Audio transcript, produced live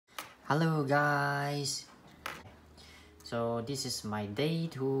Hello guys, so this is my day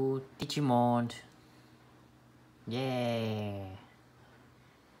 2 Digimon. Yeah,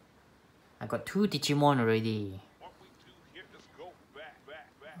 I got 2 Digimon already.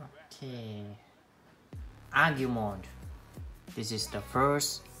 Okay, Agumon. This is the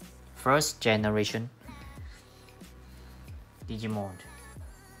first generation Digimon.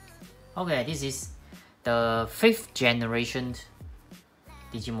 Okay, this is the 5th generation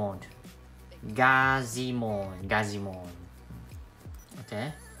Digimon. Gazimon.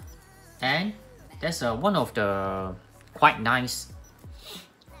 Okay, and that's one of the quite nice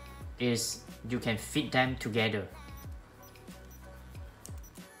is you can fit them together.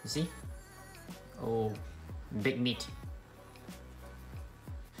 You see? Oh, big meat.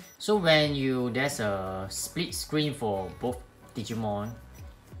 So when there's a split screen for both Digimon,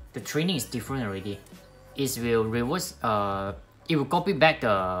 the training is different already. It will reverse. It will copy back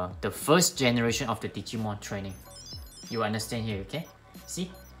the first generation of the Digimon training. You understand here, okay? See?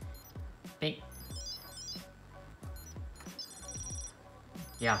 Big.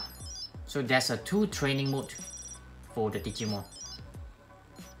 Yeah. So there's a 2 training mode for the Digimon.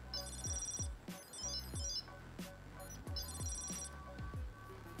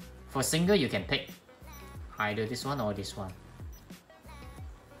 For single, you can pick either this one or this one.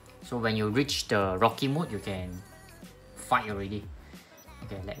 So when you reach the Rocky mode, you can fight already.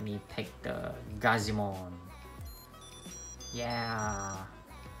 Okay, let me pick the Gazimon. Yeah.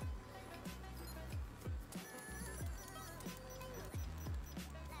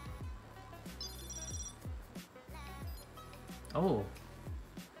 Oh.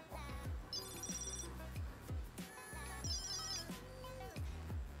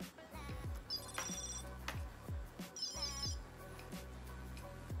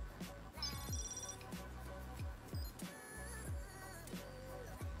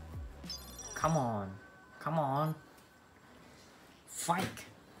 Come on. Come on. Fight.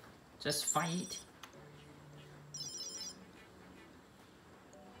 Just fight.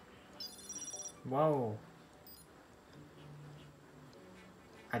 Whoa.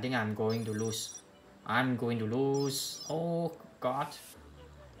 I think I'm going to lose. I'm going to lose. Oh god.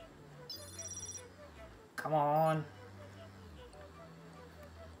 Come on.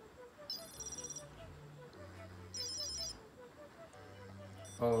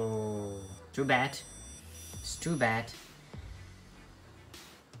 Oh, too bad. It's too bad.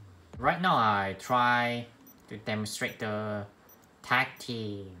 Right now I try to demonstrate the tag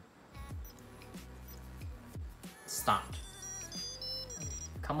team. Start.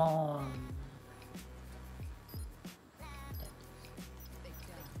 Come on.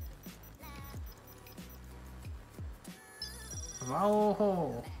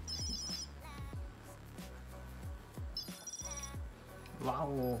 Wow.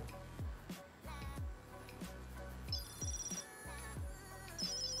 Wow.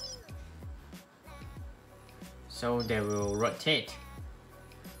 So they will rotate.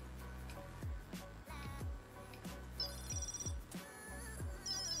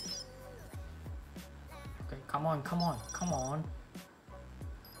 Okay, come on, come on, come on.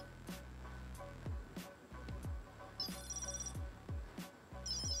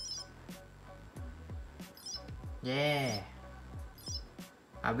 Yeah.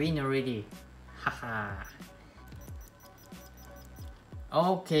 I win already. Haha.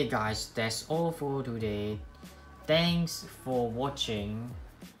 Okay guys, that's all for today. Thanks for watching.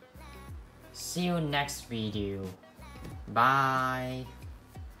 See you next video. Bye.